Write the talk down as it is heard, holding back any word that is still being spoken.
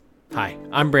Hi,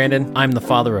 I'm Brandon. I'm the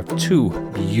father of two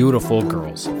beautiful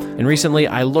girls. And recently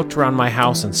I looked around my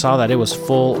house and saw that it was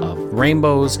full of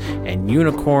rainbows and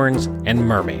unicorns and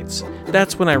mermaids.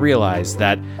 That's when I realized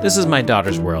that this is my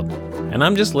daughter's world, and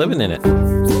I'm just living in it.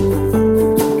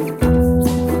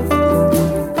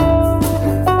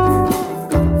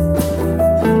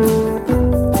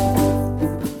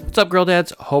 What's up, girl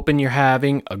dads? Hoping you're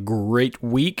having a great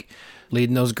week,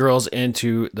 leading those girls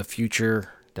into the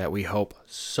future that we hope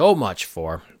so much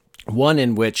for. One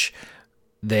in which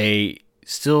they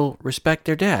still respect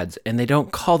their dads and they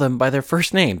don't call them by their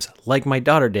first names, like my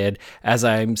daughter did as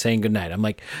I'm saying goodnight. I'm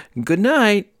like, good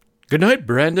night. Good night,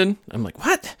 Brandon. I'm like,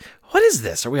 what? What is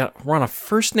this? We're on a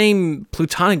first name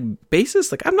platonic basis?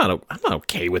 Like, I'm not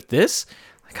okay with this.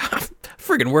 Like, I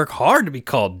friggin' work hard to be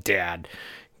called dad.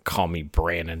 Call me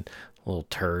Brandon, little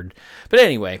turd. But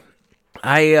anyway,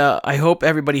 I hope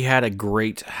everybody had a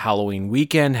great Halloween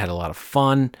weekend, had a lot of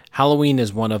fun. Halloween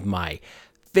is one of my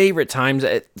favorite times.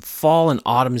 Fall and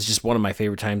autumn is just one of my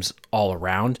favorite times all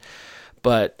around.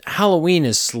 But Halloween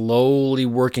is slowly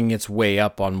working its way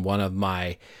up on one of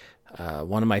my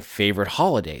favorite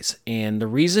holidays. And the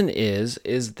reason is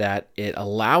that it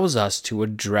allows us to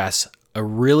address a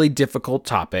really difficult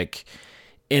topic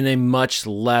in a much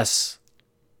less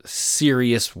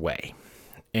serious way.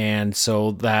 And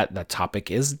so that topic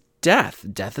is death.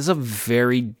 Death is a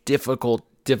very difficult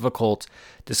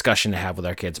discussion to have with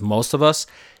our kids. Most of us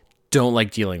don't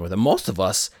like dealing with it. Most of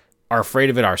us are afraid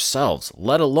of it ourselves,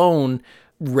 let alone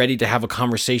ready to have a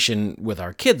conversation with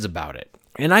our kids about it.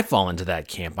 And I fall into that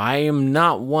camp. I am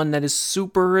not one that is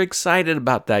super excited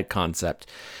about that concept.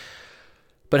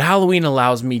 But Halloween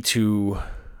allows me to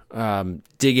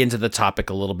dig into the topic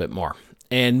a little bit more.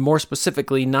 And more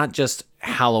specifically, not just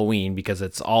Halloween, because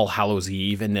it's All Hallows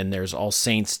Eve, and then there's All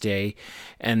Saints Day,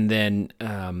 and then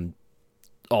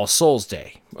All Souls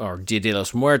Day, or Dia de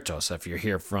los Muertos, if you're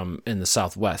here from in the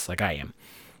Southwest, like I am.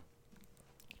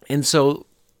 And so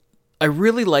I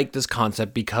really like this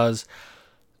concept because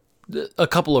a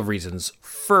couple of reasons.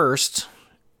 First,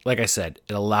 like I said,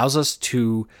 it allows us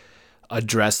to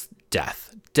address death.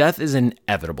 Death is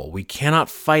inevitable. We cannot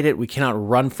fight it. We cannot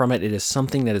run from it. It is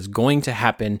something that is going to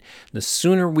happen. The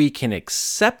sooner we can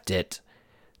accept it,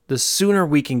 the sooner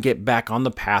we can get back on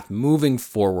the path moving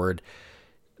forward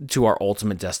to our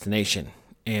ultimate destination.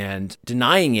 And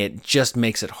denying it just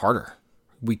makes it harder.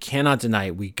 We cannot deny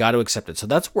it. We got to accept it. So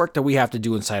that's work that we have to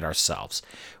do inside ourselves.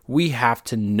 We have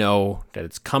to know that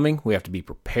it's coming. We have to be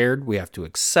prepared. We have to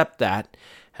accept that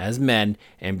as men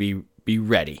and be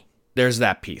ready. There's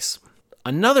that piece.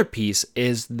 Another piece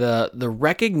is the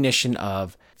recognition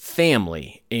of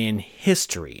family in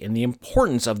history and the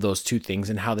importance of those two things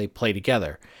and how they play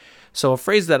together. So a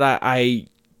phrase that I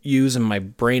use in my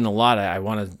brain a lot,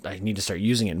 I need to start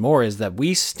using it more, is that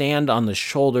we stand on the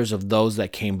shoulders of those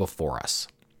that came before us.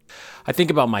 I think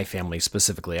about my family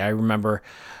specifically. I remember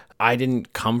I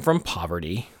didn't come from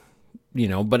poverty,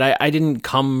 but I didn't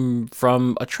come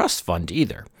from a trust fund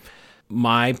either.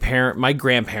 My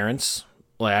grandparents,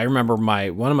 like I remember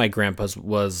one of my grandpas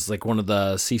was like one of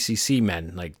the CCC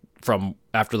men, like from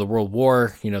after the World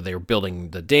War. They were building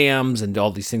the dams and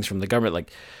all these things from the government.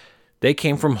 Like they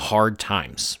came from hard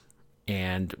times,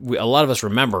 and a lot of us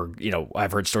remember.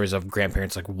 I've heard stories of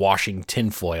grandparents like washing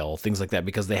tinfoil, things like that,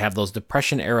 because they have those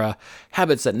Depression era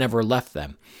habits that never left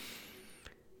them.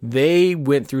 They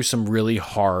went through some really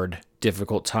hard,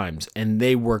 difficult times, and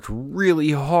they worked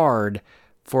really hard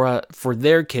for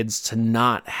their kids to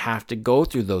not have to go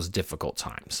through those difficult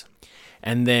times.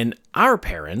 And then our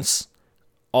parents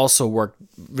also worked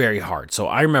very hard. So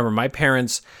I remember my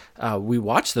parents, we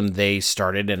watched them. They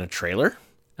started in a trailer,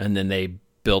 and then they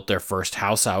built their first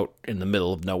house out in the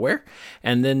middle of nowhere.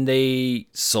 And then they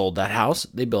sold that house.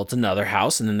 They built another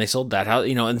house, and then they sold that house,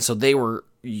 and so they were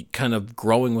kind of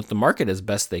growing with the market as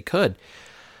best they could.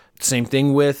 Same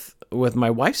thing with my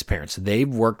wife's parents. They've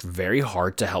worked very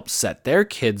hard to help set their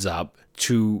kids up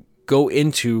to go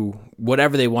into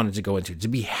whatever they wanted to go into, to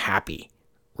be happy,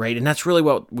 right? And that's really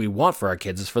what we want for our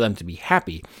kids, is for them to be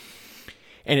happy.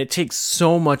 And it takes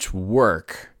so much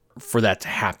work for that to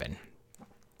happen.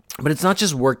 But it's not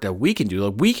just work that we can do.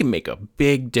 Like, we can make a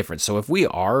big difference. So if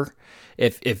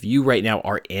you right now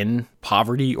are in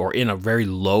poverty or in a very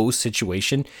low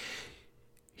situation,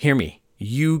 hear me.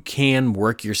 You can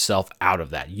work yourself out of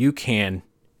that. You can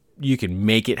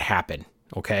make it happen,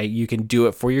 okay? You can do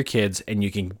it for your kids, and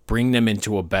you can bring them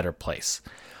into a better place,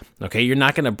 okay? You're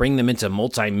not going to bring them into a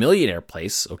multi-millionaire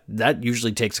place. That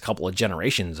usually takes a couple of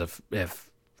generations,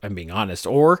 if I'm being honest.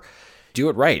 Or do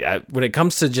it right. When it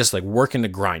comes to just like working the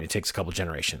grind, it takes a couple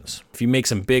generations. If you make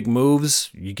some big moves,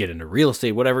 you get into real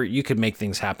estate, whatever, you could make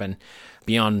things happen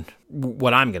beyond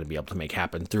what I'm going to be able to make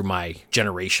happen through my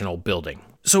generational building.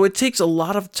 So it takes a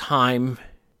lot of time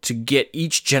to get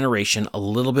each generation a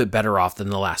little bit better off than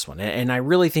the last one. And I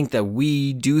really think that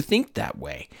we do think that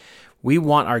way. We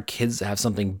want our kids to have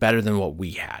something better than what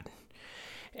we had.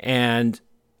 And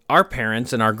our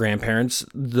parents and our grandparents,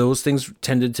 those things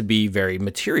tended to be very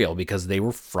material because they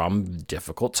were from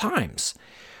difficult times.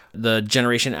 The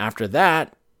generation after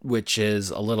that, which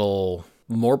is a little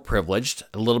more privileged,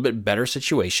 a little bit better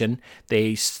situation,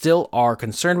 they still are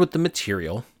concerned with the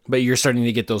material, but you're starting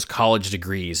to get those college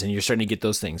degrees and you're starting to get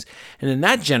those things. And then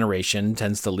that generation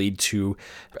tends to lead to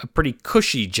a pretty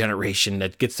cushy generation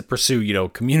that gets to pursue,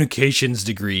 communications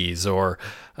degrees or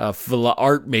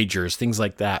art majors, things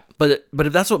like that. But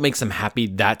if that's what makes them happy,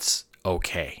 that's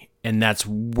okay. And that's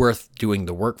worth doing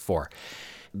the work for.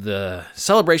 The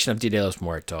celebration of Dia de los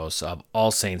Muertos, of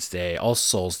All Saints Day, All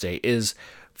Souls Day, is,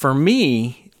 for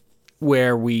me,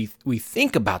 where we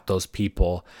think about those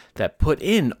people that put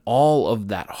in all of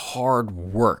that hard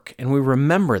work, and we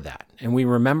remember that, and we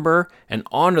remember and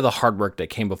honor the hard work that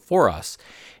came before us.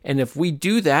 And if we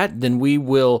do that, then we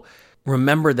will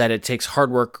remember that it takes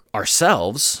hard work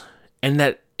ourselves, and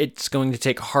that it's going to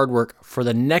take hard work for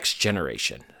the next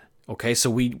generation. Okay,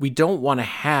 so we don't want to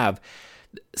have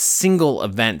single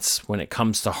events when it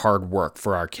comes to hard work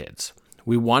for our kids.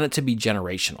 We want it to be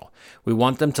generational. We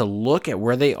want them to look at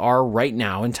where they are right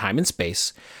now in time and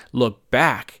space, look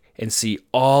back and see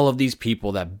all of these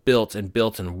people that built and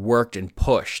worked and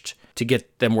pushed to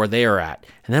get them where they are at.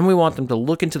 And then we want them to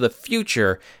look into the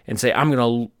future and say, I'm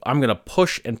going to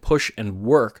push and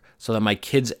work so that my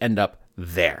kids end up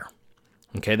there.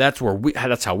 Okay, that's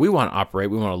how we want to operate.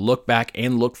 We want to look back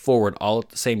and look forward all at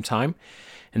the same time.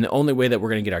 And the only way that we're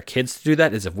going to get our kids to do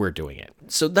that is if we're doing it.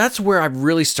 So that's where I've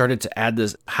really started to add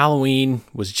this. Halloween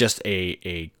was just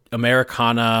a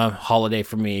Americana holiday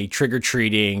for me.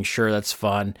 Trick-or-treating, sure, that's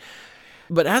fun.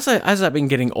 But as I've been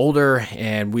getting older,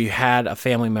 and we had a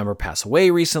family member pass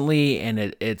away recently, and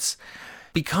it's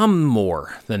become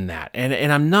more than that.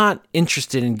 And I'm not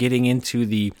interested in getting into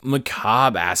the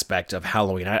macabre aspect of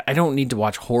Halloween. I don't need to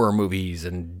watch horror movies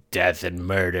and death and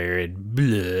murder and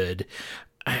blood.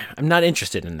 I'm not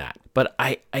interested in that, but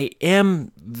I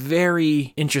am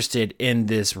very interested in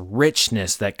this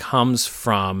richness that comes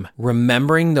from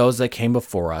remembering those that came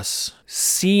before us,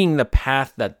 seeing the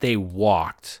path that they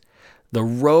walked, the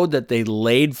road that they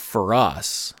laid for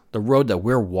us, the road that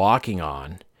we're walking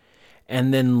on,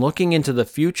 and then looking into the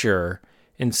future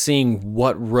and seeing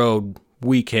what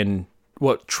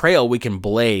trail we can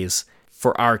blaze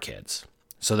for our kids,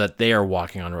 so that they are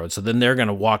walking on roads. So then they're going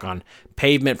to walk on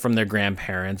pavement from their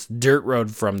grandparents, dirt road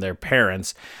from their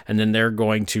parents, and then they're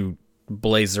going to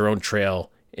blaze their own trail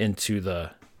into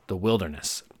the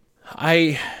wilderness.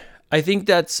 I think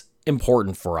that's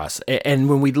important for us. And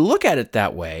when we look at it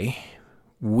that way,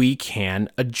 we can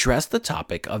address the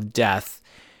topic of death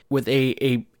with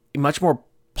a much more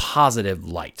positive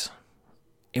light.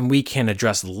 And we can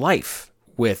address life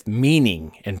with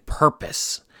meaning and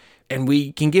purpose. And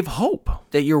we can give hope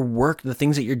that your work, the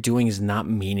things that you're doing, is not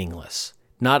meaningless.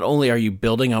 Not only are you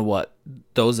building on what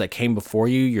those that came before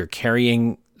you, you're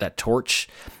carrying that torch,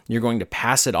 you're going to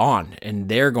pass it on, and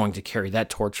they're going to carry that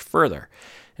torch further.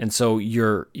 And so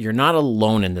you're not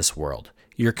alone in this world.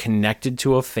 You're connected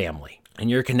to a family, and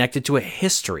you're connected to a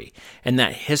history. And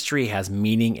that history has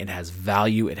meaning, it has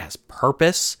value, it has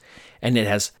purpose, and it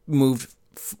has moved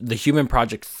the human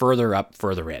project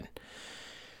further in.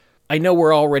 I know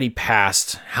we're already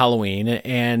past Halloween,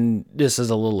 and this is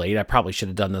a little late. I probably should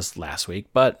have done this last week,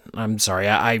 but I'm sorry.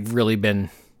 I've really been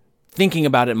thinking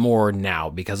about it more now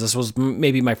because this was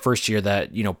maybe my first year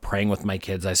that, praying with my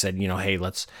kids. I said, hey,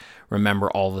 let's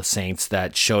remember all the saints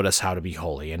that showed us how to be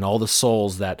holy and all the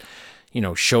souls that,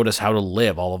 showed us how to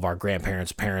live, all of our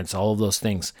grandparents, parents, all of those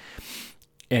things.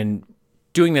 And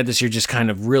doing that this year just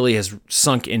kind of really has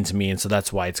sunk into me, and so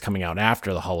that's why it's coming out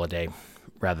after the holiday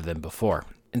rather than before.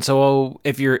 And so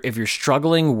if you're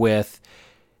struggling with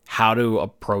how to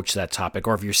approach that topic,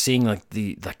 or if you're seeing like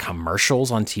the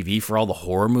commercials on TV for all the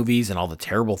horror movies and all the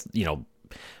terrible,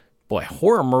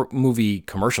 horror movie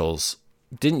commercials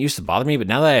didn't used to bother me, but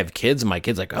now that I have kids and my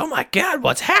kids like, oh my God,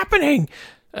 what's happening?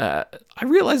 I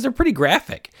realize they're pretty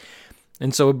graphic.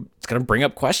 And so it's going to bring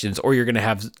up questions, or you're going to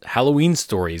have Halloween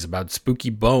stories about spooky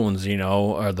bones,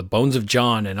 or the bones of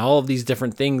John and all of these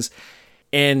different things.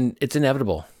 And it's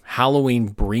inevitable. Halloween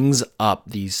brings up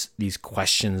these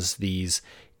questions, these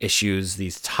issues,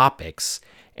 these topics,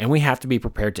 and we have to be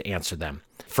prepared to answer them.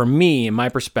 For me, in my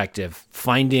perspective,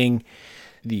 finding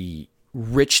the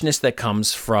richness that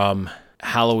comes from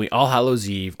Halloween, All Hallows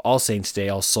Eve, All Saints Day,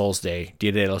 All Souls Day,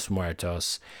 Dia de los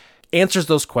Muertos, answers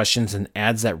those questions and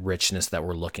adds that richness that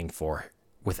we're looking for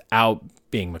without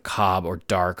being macabre or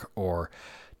dark or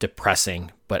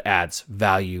depressing, but adds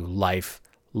value, life,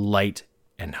 light,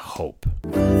 and hope.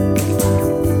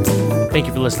 Thank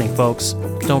you for listening, folks.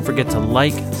 Don't forget to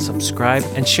like, subscribe,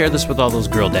 and share this with all those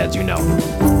girl dads you know.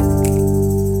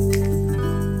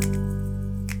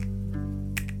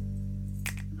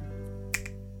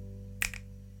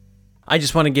 I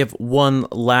just want to give one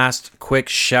last quick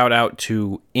shout out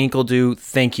to Inkledo.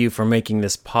 Thank you for making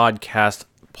this podcast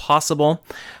possible.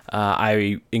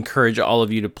 I encourage all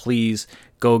of you to please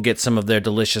go get some of their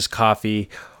delicious coffee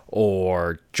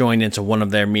or join into one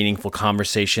of their meaningful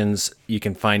conversations. You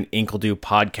can find Inkledo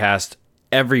Podcast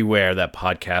everywhere that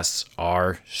podcasts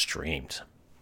are streamed.